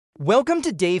Welcome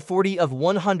to day 40 of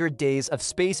 100 Days of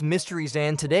Space Mysteries,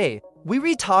 and today, we'll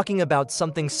be talking about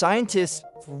something scientists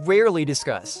rarely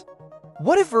discuss.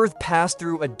 What if Earth passed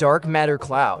through a dark matter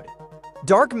cloud?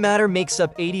 Dark matter makes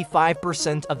up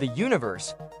 85% of the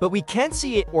universe, but we can't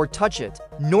see it or touch it.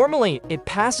 Normally, it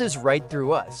passes right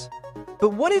through us. But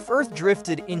what if Earth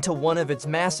drifted into one of its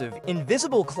massive,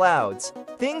 invisible clouds?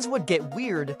 Things would get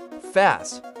weird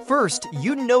fast. First,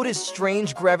 you'd notice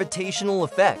strange gravitational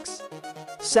effects.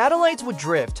 Satellites would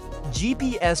drift,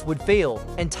 GPS would fail,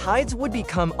 and tides would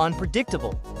become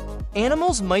unpredictable.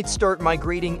 Animals might start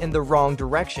migrating in the wrong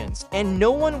directions, and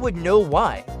no one would know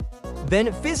why.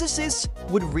 Then physicists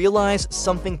would realize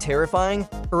something terrifying: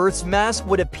 Earth's mass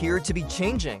would appear to be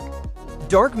changing.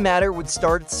 Dark matter would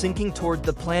start sinking toward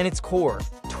the planet's core,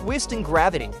 twisting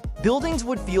gravity. Buildings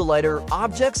would feel lighter,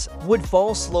 objects would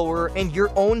fall slower, and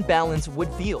your own balance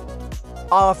would feel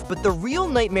off. But the real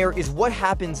nightmare is what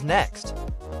happens next.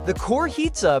 The core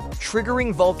heats up,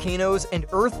 triggering volcanoes and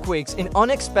earthquakes in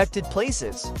unexpected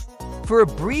places. For a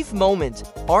brief moment,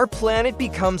 our planet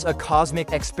becomes a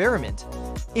cosmic experiment.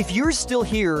 If you're still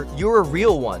here, you're a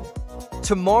real one.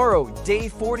 Tomorrow, day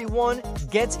 41,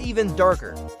 gets even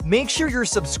darker. Make sure you're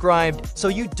subscribed so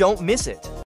you don't miss it.